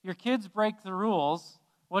Your kids break the rules.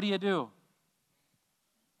 What do?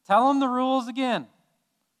 Tell them the rules again.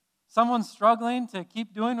 Someone's struggling to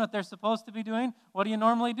keep doing what they're supposed to be doing. What do you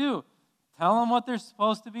normally do? Tell them what they're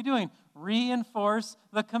supposed to be doing. Reinforce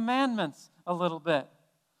the commandments a little bit.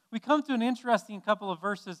 We come to an interesting couple of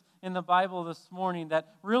verses in the Bible this morning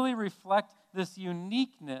that really reflect this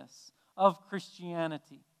uniqueness of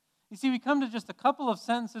Christianity. You see, we come to just a couple of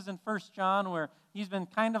sentences in 1 John where he's been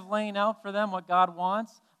kind of laying out for them what God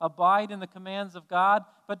wants, abide in the commands of God.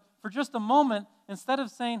 But for just a moment, instead of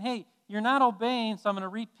saying, hey, you're not obeying, so I'm going to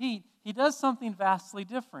repeat, he does something vastly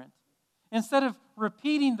different. Instead of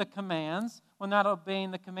repeating the commands, when not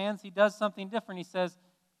obeying the commands, he does something different. He says,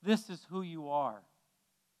 this is who you are.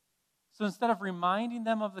 So instead of reminding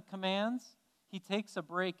them of the commands, he takes a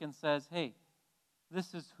break and says, hey,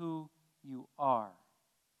 this is who you are.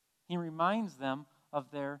 He reminds them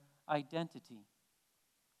of their identity.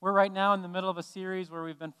 We're right now in the middle of a series where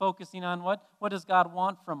we've been focusing on what does God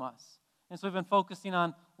want from us. And so we've been focusing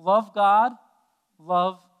on love God,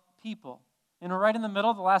 love people. And we're right in the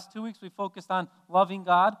middle. The last 2 weeks we focused on loving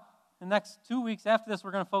God. The next 2 weeks after this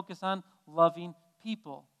we're going to focus on loving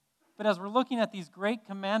people. But as we're looking at these great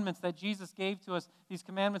commandments that Jesus gave to us, these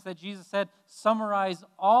commandments that Jesus said summarize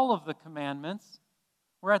all of the commandments,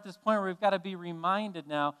 we're at this point where we've got to be reminded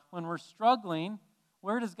now, when we're struggling,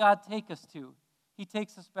 where does God take us to? He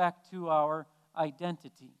takes us back to our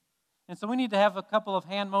identity. And so we need to have a couple of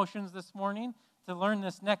hand motions this morning to learn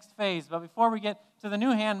this next phase. But before we get to the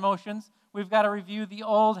new hand motions, we've got to review the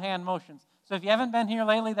old hand motions. So if you haven't been here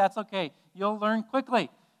lately, that's okay. You'll learn quickly.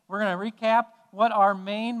 We're going to recap what our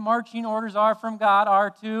main marching orders are from God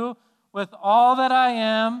are to, with all that I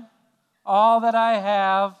am, all that I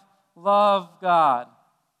have, love God.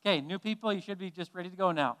 Okay, new people, you should be just ready to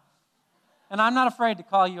go now. And I'm not afraid to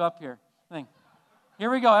call you up here. Here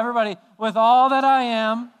we go, everybody. With all that I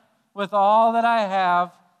am, with all that I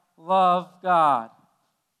have, love God.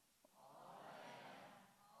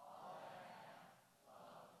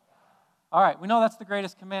 All right, we know that's the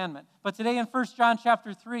greatest commandment. But today in 1 John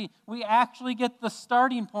chapter 3, we actually get the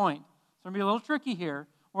starting point. It's going to be a little tricky here.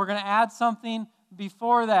 We're going to add something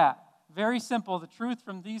before that. Very simple. The truth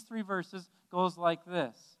from these 3 verses goes like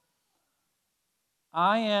this.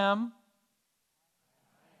 I am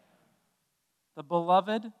the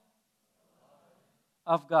beloved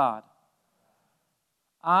of God.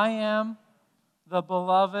 I am the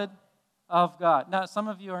beloved of God. Now, some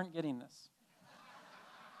of you aren't getting this.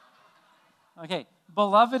 Okay,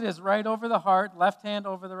 beloved is right over the heart, left hand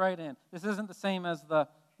over the right hand. This isn't the same as the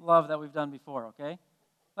love that we've done before, okay?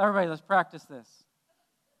 Everybody, let's practice this.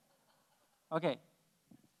 Okay.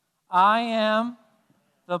 I am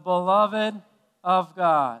the beloved of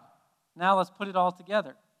God. Now let's put it all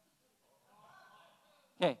together.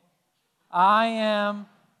 Okay. I am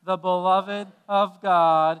the beloved of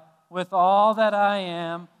God. With all that I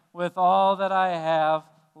am, with all that I have,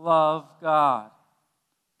 love God.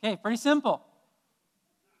 Okay, pretty simple.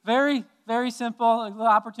 Very, very simple. A little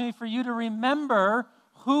opportunity for you to remember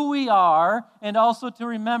who we are and also to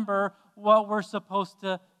remember what we're supposed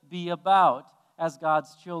to be about as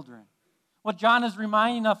God's children. What John is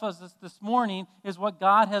reminding of us this morning is what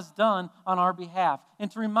God has done on our behalf. And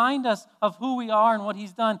to remind us of who we are and what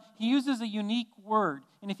He's done, He uses a unique word.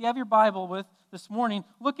 And if you have your Bible with this morning,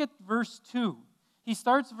 look at verse 2. He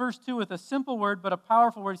starts verse 2 with a simple word but a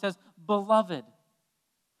powerful word. He says, beloved.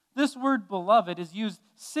 This word beloved is used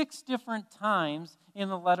 6 different times in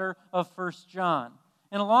the letter of 1 John.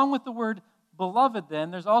 And along with the word beloved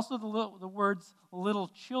then, there's also the words little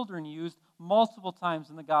children used multiple times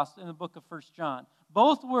in the book of 1 John.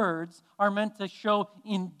 Both words are meant to show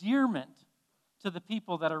endearment to the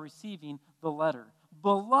people that are receiving the letter.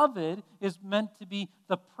 Beloved is meant to be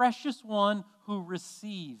the precious one who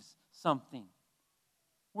receives something.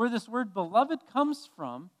 Where this word beloved comes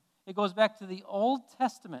from, it goes back to the Old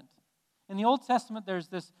Testament. In the Old Testament, there's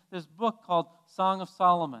this book called Song of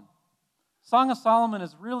Solomon. Song of Solomon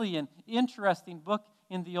is really an interesting book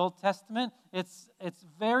in the Old Testament. It's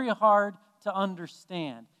very hard to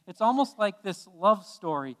understand. It's almost like this love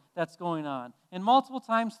story that's going on. And multiple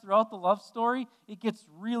times throughout the love story, it gets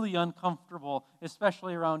really uncomfortable,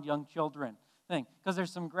 especially around young children. Because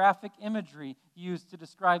there's some graphic imagery used to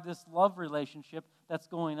describe this love relationship that's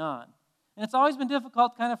going on. And it's always been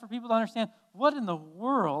difficult kind of for people to understand, what in the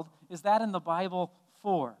world is that in the Bible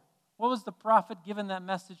for? What was the prophet given that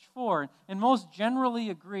message for? And most generally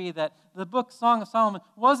agree that the book Song of Solomon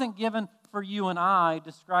wasn't given for you and I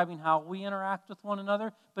describing how we interact with one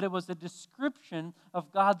another, but it was a description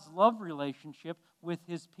of God's love relationship with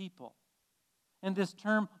His people. And this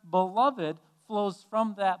term beloved flows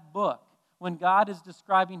from that book, when God is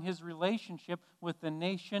describing his relationship with the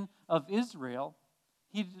nation of Israel,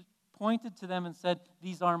 he pointed to them and said,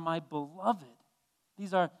 these are my beloved.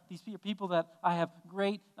 These are people that I have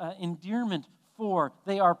great endearment for.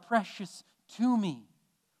 They are precious to me.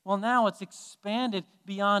 Well, now it's expanded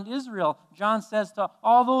beyond Israel. John says to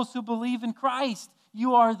all those who believe in Christ,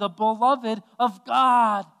 you are the beloved of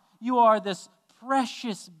God. You are this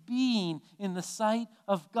precious being in the sight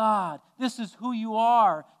of God. This is who you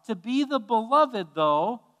are. To be the beloved,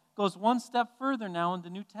 though, goes one step further now in the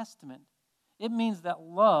New Testament. It means that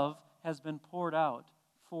love has been poured out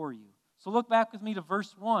for you. So look back with me to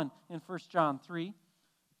verse 1 in 1 John 3.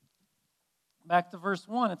 Back to verse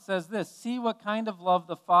 1, it says this, see what kind of love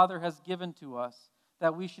the Father has given to us,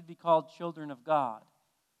 that we should be called children of God.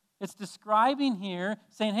 It's describing here,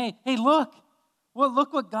 saying, hey, look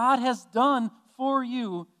what God has done for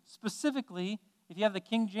you. Specifically, if you have the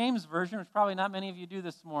King James Version, which probably not many of you do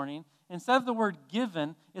this morning, instead of the word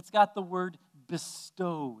given, it's got the word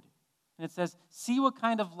bestowed. And it says, see what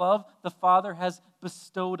kind of love the Father has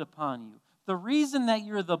bestowed upon you. The reason that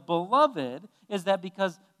you're the beloved is that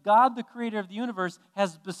because God, the creator of the universe,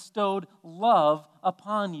 has bestowed love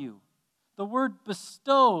upon you. The word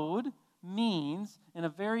bestowed means, in a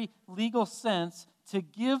very legal sense, to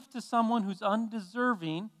give to someone who's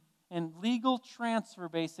undeserving, and legal transfer,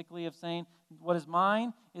 basically, of saying, what is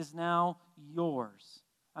mine is now yours.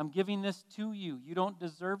 I'm giving this to you. You don't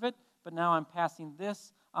deserve it, but now I'm passing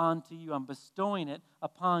this on to you. I'm bestowing it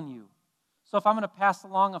upon you. So if I'm going to pass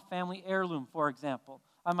along a family heirloom, for example,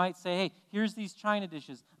 I might say, hey, here's these china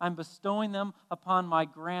dishes. I'm bestowing them upon my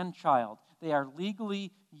grandchild. They are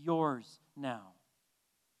legally yours now.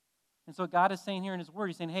 And so God is saying here in his word,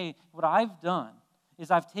 he's saying, hey, what I've done is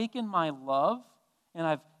I've taken my love and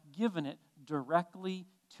I've given it directly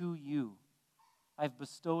to you. I've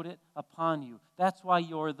bestowed it upon you. That's why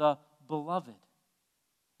you're the beloved,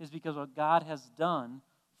 is because what God has done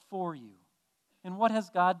for you. And what has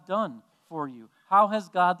God done for you? How has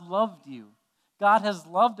God loved you? God has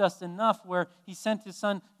loved us enough where he sent his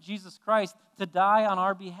son, Jesus Christ, to die on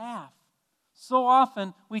our behalf. So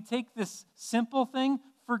often, we take this simple thing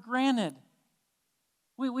for granted.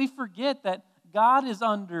 We forget that God is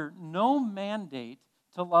under no mandate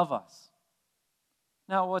to love us.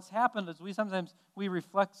 Now, what's happened is sometimes we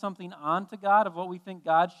reflect something onto God of what we think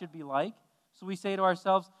God should be like. So we say to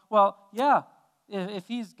ourselves, well, yeah, if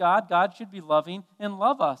he's God, God should be loving and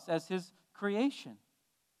love us as his creation.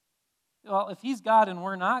 Well, if he's God and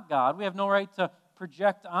we're not God, we have no right to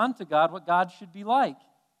project onto God what God should be like.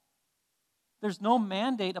 There's no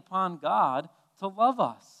mandate upon God to love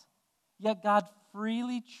us. Yet God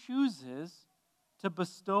freely chooses to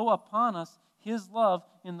bestow upon us his love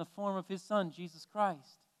in the form of his Son, Jesus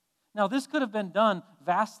Christ. Now, this could have been done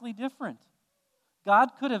vastly different. God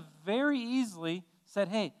could have very easily said,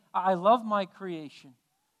 hey, I love my creation,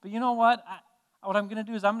 but you know what? What I'm going to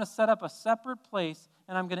do is I'm going to set up a separate place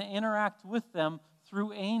and I'm going to interact with them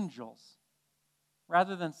through angels,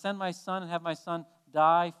 rather than send my son and have my son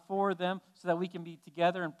die for them so that we can be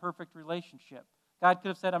together in perfect relationship. God could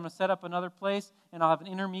have said, I'm going to set up another place and I'll have an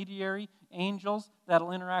intermediary, angels,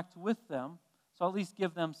 that'll interact with them, so I'll at least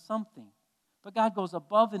give them something. But God goes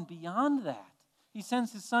above and beyond that. He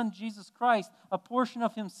sends his son, Jesus Christ, a portion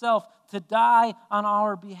of himself, to die on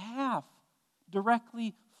our behalf,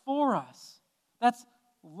 directly for us. That's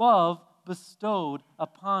love bestowed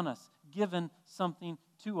upon us, given something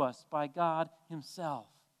to us by God himself.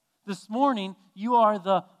 This morning, you are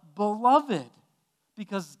the beloved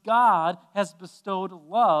because God has bestowed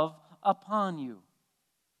love upon you.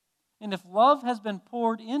 And if love has been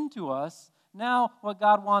poured into us, now what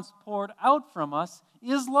God wants poured out from us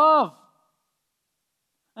is love.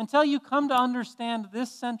 Until you come to understand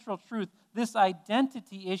this central truth, this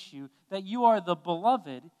identity issue, that you are the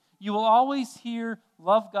beloved, you will always hear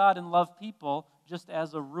love God and love people just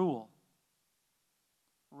as a rule,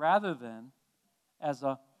 rather than as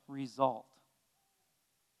a result.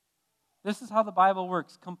 This is how the Bible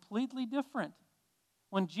works, completely different.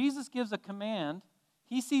 When Jesus gives a command,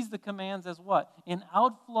 he sees the commands as what? An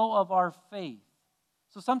outflow of our faith.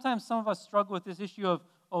 So sometimes some of us struggle with this issue of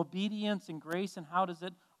obedience and grace, and how does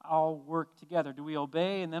it all work together? Do we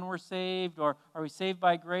obey and then we're saved, or are we saved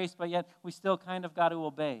by grace, but yet we still kind of got to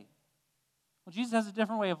obey? Well, Jesus has a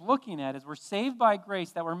different way of looking at it. Is we're saved by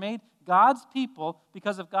grace, that we're made God's people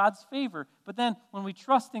because of God's favor. But then when we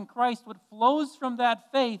trust in Christ, what flows from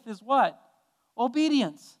that faith is what?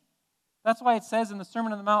 Obedience. That's why it says in the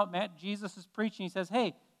Sermon on the Mount, Jesus is preaching, he says,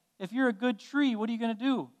 hey, if you're a good tree, what are you going to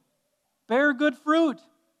do? Bear good fruit.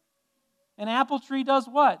 An apple tree does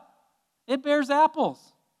what? It bears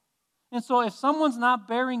apples. And so if someone's not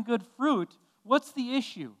bearing good fruit, What's the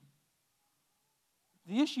issue?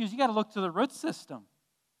 The issue is you got to look to the root system.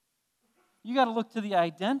 You got to look to the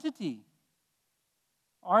identity.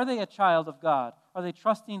 Are they a child of God? Are they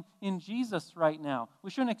trusting in Jesus right now?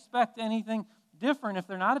 We shouldn't expect anything different if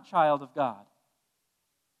they're not a child of God.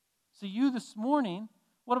 So you this morning,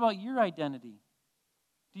 what about your identity?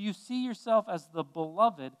 Do you see yourself as the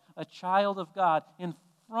beloved, a child of God? And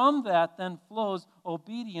from that then flows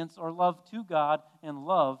obedience or love to God and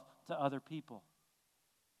love to other people.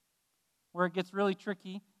 Where it gets really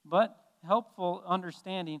tricky, but helpful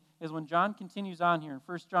understanding is when John continues on here in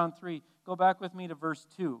 1 John 3. Go back with me to verse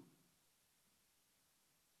 2.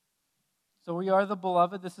 So we are the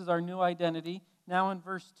beloved. This is our new identity. Now in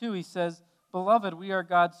verse 2 he says, Beloved, we are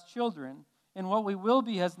God's children, and what we will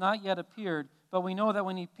be has not yet appeared, but we know that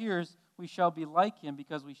when he appears, we shall be like him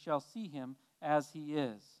because we shall see him as he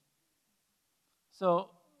is. So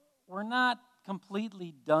we're not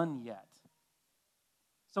completely done yet.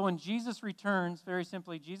 So when Jesus returns, very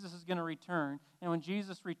simply, Jesus is going to return. And when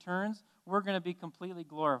Jesus returns, we're going to be completely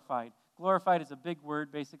glorified. Glorified is a big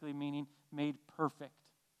word, basically meaning made perfect.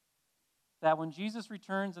 That when Jesus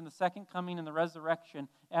returns in the second coming and the resurrection,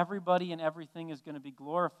 everybody and everything is going to be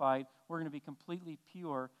glorified. We're going to be completely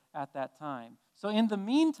pure at that time. So in the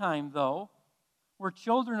meantime, though, we're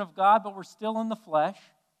children of God, but we're still in the flesh.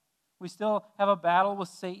 We still have a battle with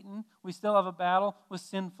Satan. We still have a battle with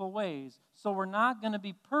sinful ways. So we're not going to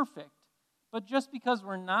be perfect. But just because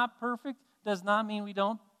we're not perfect does not mean we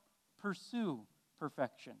don't pursue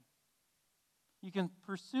perfection. You can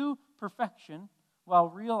pursue perfection while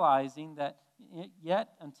realizing that yet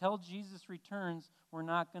until Jesus returns, we're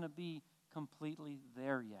not going to be completely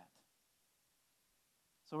there yet.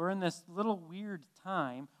 So we're in this little weird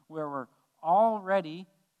time where we're already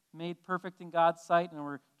made perfect in God's sight, and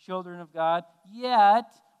we're children of God,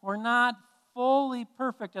 yet we're not fully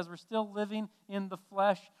perfect as we're still living in the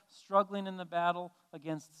flesh, struggling in the battle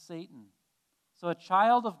against Satan. So a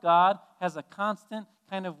child of God has a constant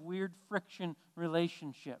kind of weird friction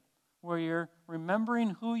relationship where you're remembering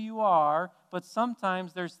who you are, but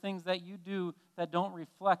sometimes there's things that you do that don't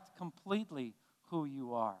reflect completely who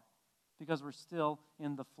you are because we're still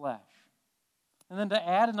in the flesh. And then to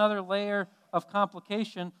add another layer of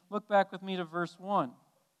complication, look back with me to verse 1.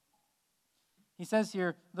 He says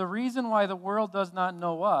here, the reason why the world does not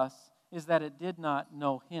know us is that it did not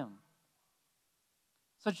know him.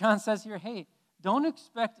 So John says here, hey, don't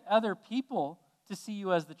expect other people to see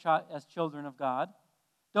you as as children of God.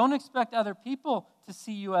 Don't expect other people to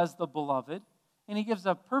see you as the beloved. And he gives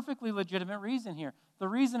a perfectly legitimate reason here. The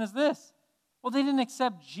reason is this. Well, they didn't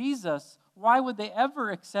accept Jesus. Why would they ever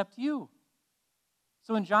accept you?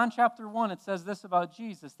 So in John chapter 1, it says this about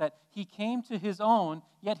Jesus, that he came to his own,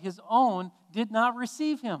 yet his own did not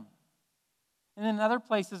receive him. And in other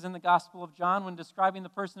places in the Gospel of John, when describing the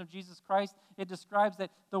person of Jesus Christ, it describes that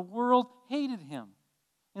the world hated him.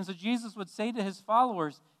 And so Jesus would say to his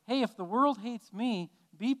followers, hey, if the world hates me,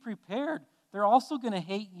 be prepared. They're also going to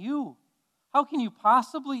hate you. How can you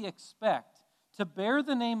possibly expect to bear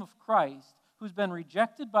the name of Christ, who's been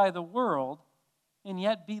rejected by the world, and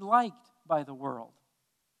yet be liked by the world?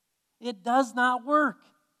 It does not work.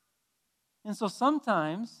 And so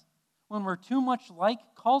sometimes when we're too much like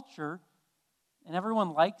culture and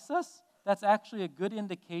everyone likes us, that's actually a good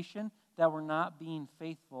indication that we're not being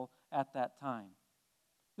faithful at that time.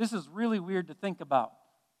 This is really weird to think about,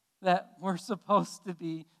 that we're supposed to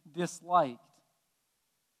be disliked.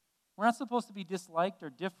 We're not supposed to be disliked or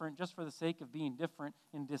different just for the sake of being different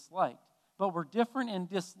and disliked. But we're different and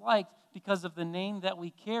disliked because of the name that we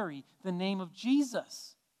carry, the name of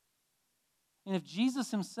Jesus. And if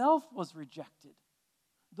Jesus himself was rejected,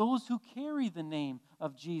 those who carry the name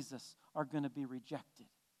of Jesus are going to be rejected.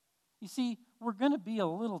 You see, we're going to be a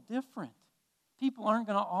little different. People aren't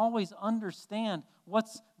going to always understand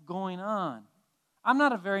what's going on. I'm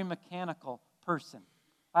not a very mechanical person.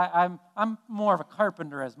 I'm more of a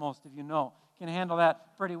carpenter, as most of you know. Can handle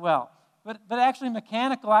that pretty well. But actually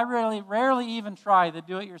mechanical, I rarely even try the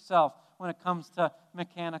do-it-yourself when it comes to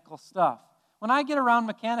mechanical stuff. When I get around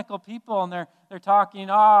mechanical people and they're talking,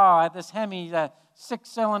 this Hemi,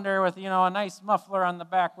 6-cylinder with a nice muffler on the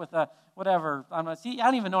back with a whatever. I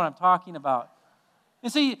don't even know what I'm talking about.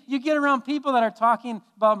 And so you get around people that are talking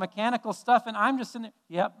about mechanical stuff, and I'm just sitting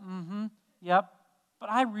there, yep. But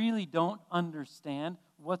I really don't understand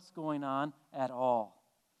what's going on at all.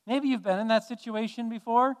 Maybe you've been in that situation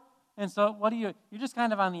before, and so you're just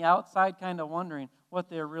kind of on the outside kind of wondering what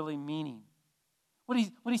they're really meaning. What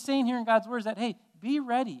he's saying here in God's word is that, hey, be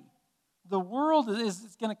ready. The world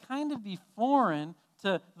is going to kind of be foreign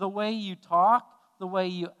to the way you talk, the way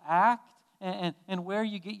you act, and where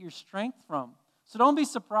you get your strength from. So don't be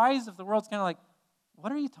surprised if the world's kind of like,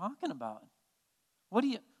 what are you talking about? What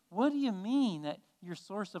do you mean that your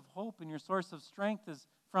source of hope and your source of strength is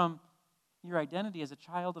from your identity as a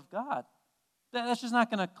child of God? That's just not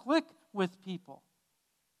going to click with people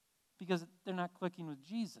because they're not clicking with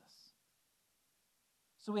Jesus.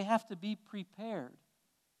 So we have to be prepared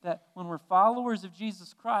that when we're followers of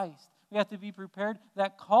Jesus Christ, we have to be prepared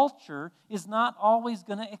that culture is not always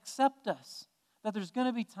going to accept us. That there's going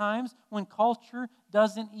to be times when culture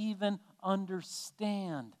doesn't even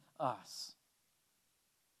understand us.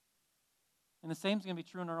 And the same is going to be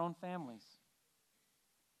true in our own families.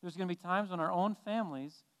 There's going to be times when our own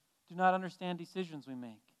families do not understand decisions we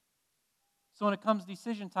make. So when it comes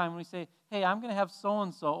decision time, when we say, hey, I'm going to have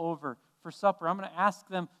so-and-so over for supper, I'm going to ask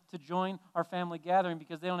them to join our family gathering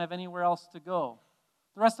because they don't have anywhere else to go.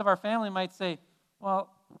 The rest of our family might say,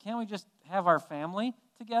 well, can't we just have our family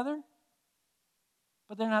together?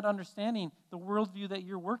 But they're not understanding the worldview that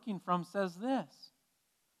you're working from says this,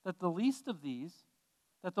 that the least of these,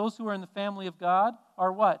 that those who are in the family of God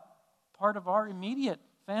are what? Part of our immediate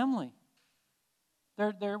family.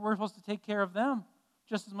 We're supposed to take care of them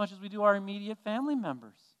just as much as we do our immediate family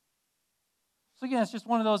members. So again, it's just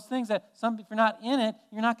one of those things that if you're not in it,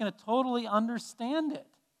 you're not going to totally understand it.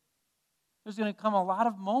 There's going to come a lot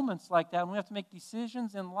of moments like that, and we have to make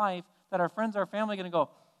decisions in life that our friends, our family are going to go,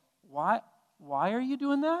 why are you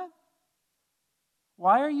doing that?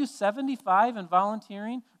 Why are you 75 and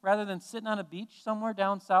volunteering rather than sitting on a beach somewhere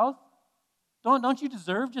down south? Don't you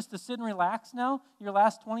deserve just to sit and relax now, your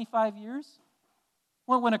last 25 years?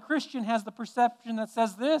 When a Christian has the perception that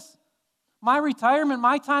says this, my retirement,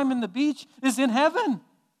 my time in the beach is in heaven.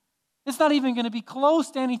 It's not even going to be close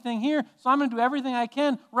to anything here, so I'm going to do everything I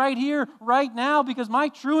can right here, right now, because my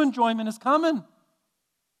true enjoyment is coming.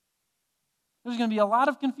 There's going to be a lot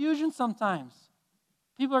of confusion sometimes.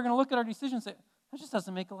 People are going to look at our decisions and say, that just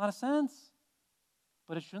doesn't make a lot of sense.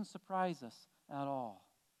 But it shouldn't surprise us at all.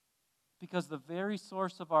 Because the very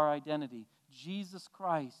source of our identity, Jesus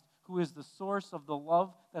Christ, who is the source of the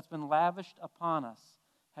love that's been lavished upon us,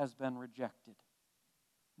 has been rejected.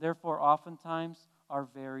 Therefore, oftentimes, our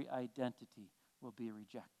very identity will be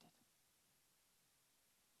rejected.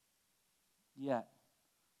 Yet,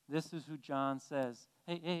 this is who John says,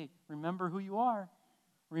 hey, remember who you are.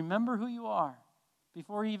 Remember who you are.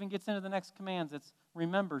 Before he even gets into the next commands, it's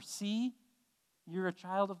remember, see, you're a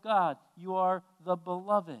child of God. You are the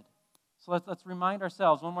beloved. So let's remind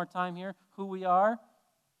ourselves one more time here who we are.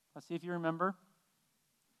 Let's see if you remember.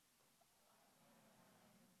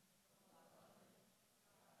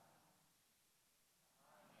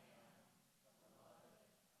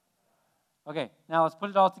 Okay, now let's put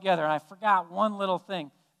it all together. And I forgot one little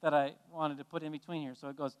thing that I wanted to put in between here. So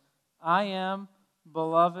it goes, I am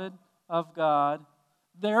beloved of God.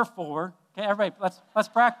 Therefore, okay, everybody, let's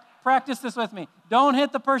practice this with me. Don't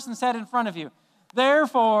hit the person's head in front of you.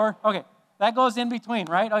 Therefore, okay, that goes in between,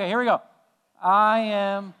 right? Okay, here we go. I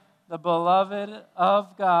am the beloved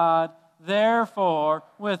of God. Therefore,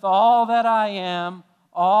 with all that I am,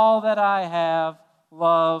 all that I have,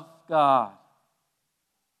 love God.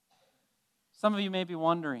 Some of you may be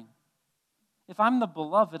wondering, if I'm the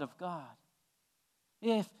beloved of God,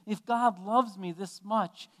 if God loves me this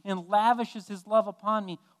much and lavishes his love upon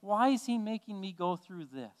me, why is he making me go through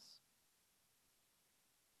this?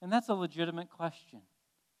 And that's a legitimate question.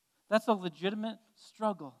 That's a legitimate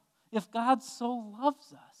struggle. If God so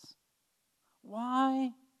loves us,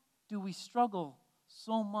 why do we struggle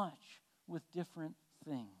so much with different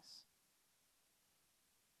things?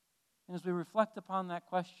 And as we reflect upon that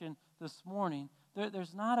question this morning,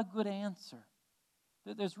 there's not a good answer.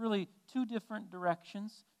 There's really two different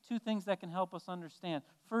directions, two things that can help us understand.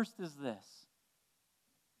 First is this.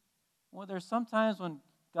 Well, there's sometimes when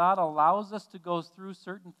God allows us to go through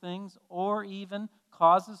certain things or even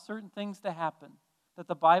causes certain things to happen that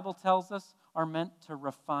the Bible tells us are meant to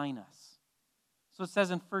refine us. So it says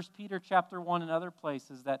in 1 Peter chapter 1 and other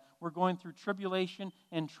places that we're going through tribulation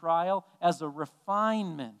and trial as a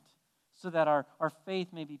refinement so that our faith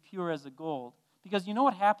may be pure as a gold. Because you know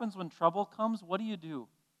what happens when trouble comes? What do?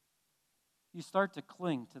 You start to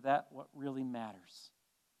cling to that what really matters.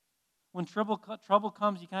 When trouble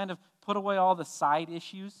comes, you kind of put away all the side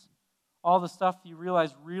issues, all the stuff you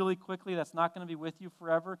realize really quickly that's not going to be with you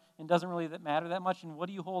forever and doesn't really matter that much. And what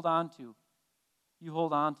do you hold on to? You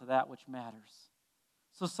hold on to that which matters.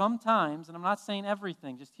 So sometimes, and I'm not saying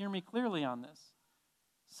everything, just hear me clearly on this.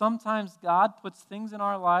 Sometimes God puts things in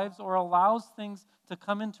our lives or allows things to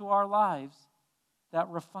come into our lives that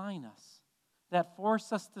refine us, that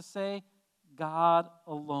force us to say, God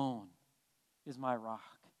alone is my rock.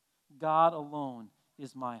 God alone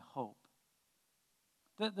is my hope.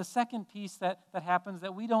 The second piece that happens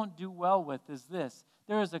that we don't do well with is this.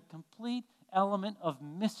 There is a complete element of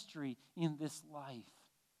mystery in this life.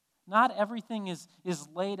 Not everything is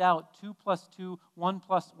laid out 2 plus 2, 1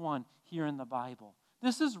 plus 1 here in the Bible.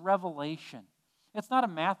 This is revelation. It's not a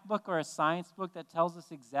math book or a science book that tells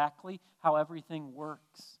us exactly how everything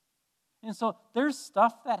works. And so there's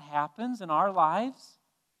stuff that happens in our lives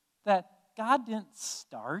that God didn't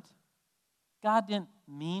start. God didn't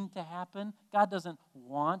mean to happen. God doesn't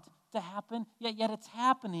want to happen, yet it's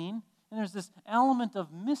happening, and there's this element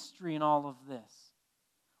of mystery in all of this.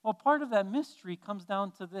 Well, part of that mystery comes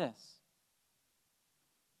down to this.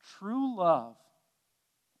 True love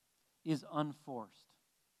is unforced.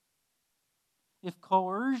 If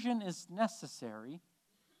coercion is necessary,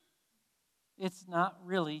 it's not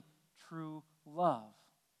really true love.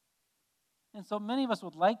 And so many of us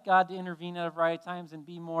would like God to intervene at a variety of times and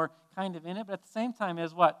be more kind of in it, but at the same time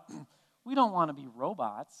is what? We don't want to be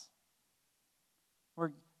robots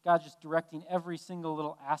where God's just directing every single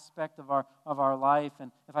little aspect of our life,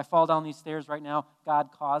 and if I fall down these stairs right now, God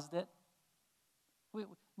caused it.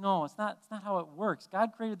 No, it's not how it works.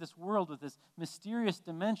 God created this world with this mysterious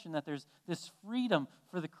dimension that there's this freedom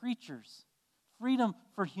for the creatures, freedom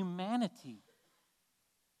for humanity.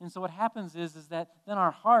 And so what happens is that then our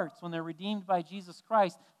hearts, when they're redeemed by Jesus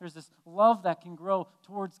Christ, there's this love that can grow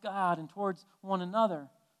towards God and towards one another.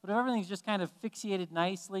 But if everything's just kind of fixated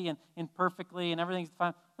nicely and perfectly and everything's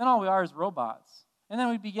fine, then all we are is robots. And then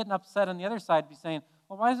we'd be getting upset on the other side, be saying,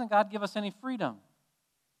 well, why doesn't God give us any freedom?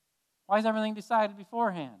 Why is everything decided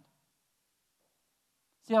beforehand?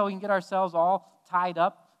 See how we can get ourselves all tied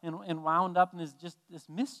up and wound up in this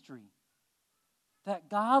mystery. That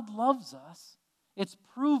God loves us. It's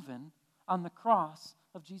proven on the cross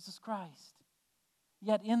of Jesus Christ.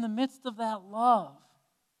 Yet in the midst of that love,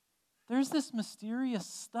 there's this mysterious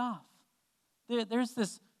stuff. There's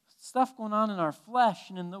this stuff going on in our flesh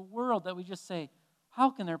and in the world that we just say, how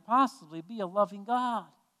can there possibly be a loving God?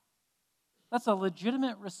 That's a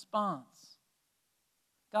legitimate response.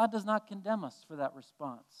 God does not condemn us for that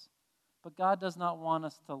response, but God does not want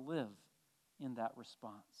us to live in that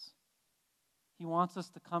response. He wants us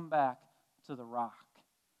to come back to the rock,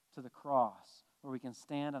 to the cross, where we can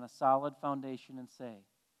stand on a solid foundation and say,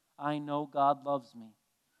 I know God loves me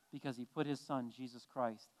because he put his son, Jesus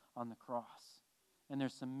Christ, on the cross. And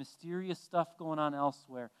there's some mysterious stuff going on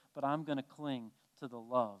elsewhere, but I'm going to cling to the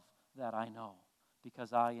love that I know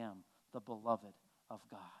because I am the beloved of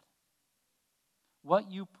God.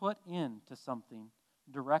 What you put into something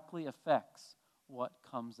directly affects what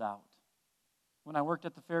comes out. When I worked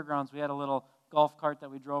at the fairgrounds, we had a little golf cart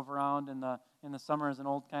that we drove around in the summer as an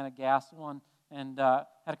old kind of gas one, and had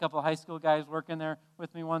a couple of high school guys working there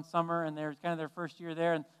with me one summer, and they were kind of their first year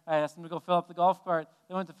there, and I asked them to go fill up the golf cart.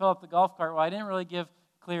 They went to fill up the golf cart. Well, I didn't really give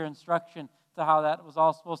clear instruction to how that was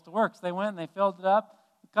all supposed to work. So they went and they filled it up.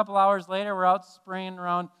 A couple hours later, we're out spraying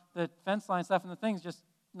around the fence line stuff, and the thing's just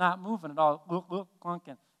not moving at all,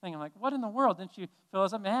 clunking. I'm like, what in the world? Didn't you fill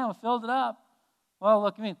this up? Man, we filled it up. Well,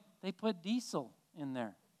 look, they put diesel in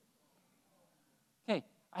there. Okay,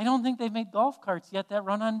 I don't think they've made golf carts yet that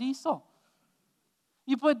run on diesel.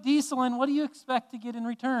 You put diesel in, what do you expect to get in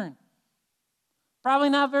return? Probably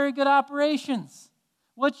not very good operations.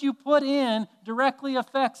 What you put in directly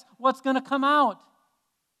affects what's going to come out.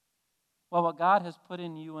 Well, what God has put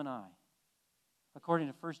in you and I, according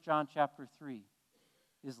to 1 John chapter 3,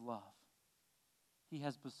 is love. He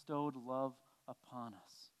has bestowed love upon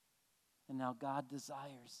us. And now God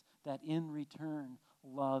desires that in return,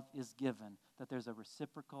 love is given, that there's a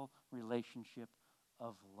reciprocal relationship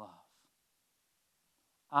of love.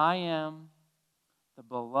 I am the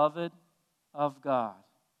beloved of God.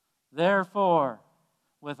 Therefore,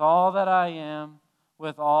 with all that I am,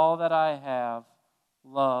 with all that I have,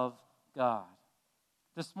 love God.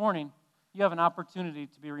 This morning, you have an opportunity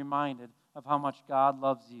to be reminded of how much God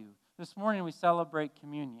loves you. This morning, we celebrate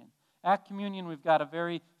communion. At communion, we've got a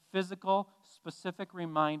very physical, specific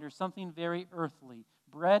reminder, something very earthly,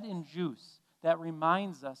 bread and juice that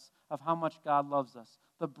reminds us of how much God loves us.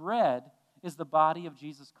 The bread is the body of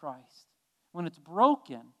Jesus Christ. When it's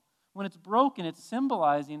broken, it's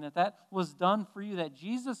symbolizing that was done for you, that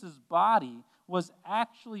Jesus' body was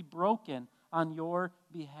actually broken on your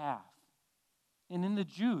behalf. And in the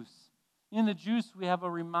juice we have a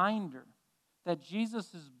reminder that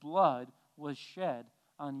Jesus' blood was shed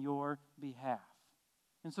on your behalf.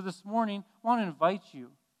 And so this morning, I want to invite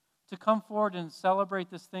you to come forward and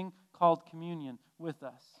celebrate this thing called communion with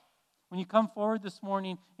us. When you come forward this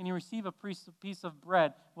morning and you receive a piece of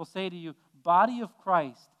bread, we'll say to you, body of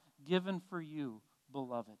Christ given for you,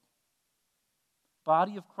 beloved.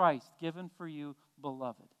 body of Christ given for you,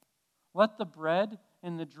 beloved. Let the bread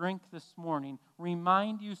and the drink this morning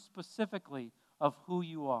remind you specifically of who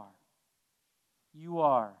you are. You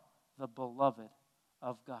are the beloved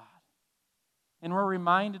of God. And we're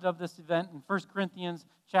reminded of this event in 1 Corinthians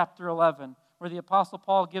chapter 11, where the Apostle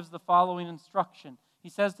Paul gives the following instruction. He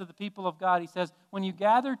says to the people of God, he says, when you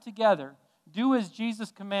gather together, do as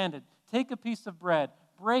Jesus commanded. Take a piece of bread,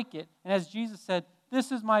 break it, and as Jesus said,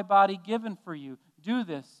 this is my body given for you. Do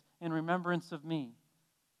this in remembrance of me.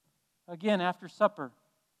 Again, after supper,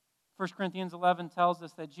 1 Corinthians 11 tells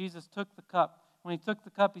us that Jesus took the cup. When he took the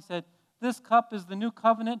cup, he said, this cup is the new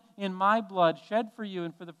covenant in my blood, shed for you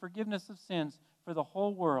and for the forgiveness of sins for the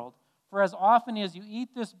whole world. For as often as you eat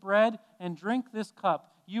this bread and drink this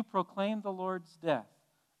cup, you proclaim the Lord's death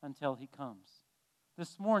until he comes.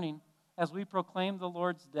 This morning, as we proclaim the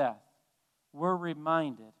Lord's death, we're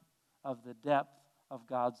reminded of the depth of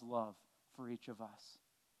God's love for each of us.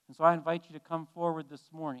 And so I invite you to come forward this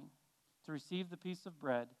morning to receive the piece of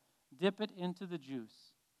bread, dip it into the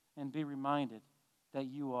juice, and be reminded that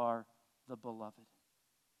you are the beloved.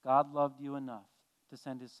 God loved you enough to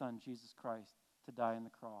send his Son, Jesus Christ, to die on the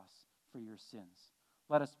cross for your sins.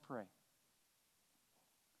 Let us pray.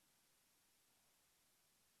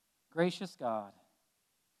 Gracious God,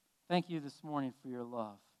 thank you this morning for your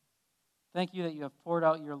love. Thank you that you have poured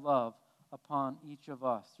out your love upon each of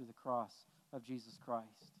us through the cross of Jesus Christ.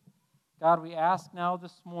 God, we ask now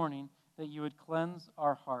this morning that you would cleanse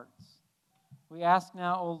our hearts. We ask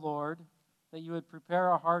now, O Lord, that you would prepare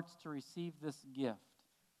our hearts to receive this gift.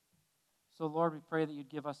 So, Lord, we pray that you'd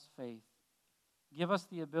give us faith. Give us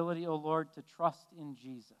the ability, O Lord, to trust in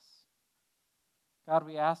Jesus. God,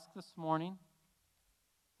 we ask this morning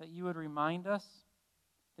that you would remind us,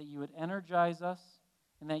 that you would energize us,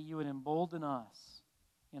 and that you would embolden us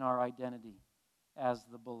in our identity as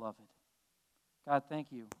the beloved. God,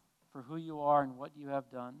 thank you for who you are and what you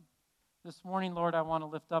have done. This morning, Lord, I want to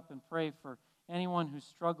lift up and pray for anyone who's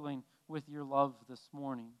struggling with your love this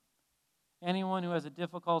morning. Anyone who has a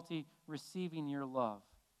difficulty receiving your love.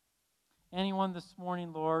 Anyone this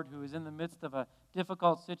morning, Lord, who is in the midst of a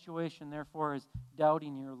difficult situation, therefore is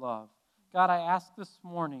doubting your love. God, I ask this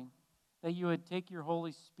morning that you would take your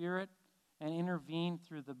Holy Spirit and intervene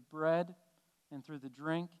through the bread and through the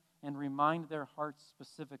drink and remind their hearts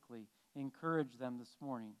specifically. Encourage them this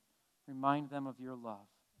morning. Remind them of your love.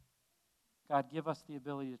 God, give us the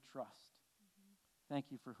ability to trust. Thank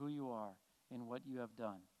you for who you are and what you have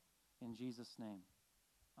done. In Jesus' name,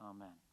 amen.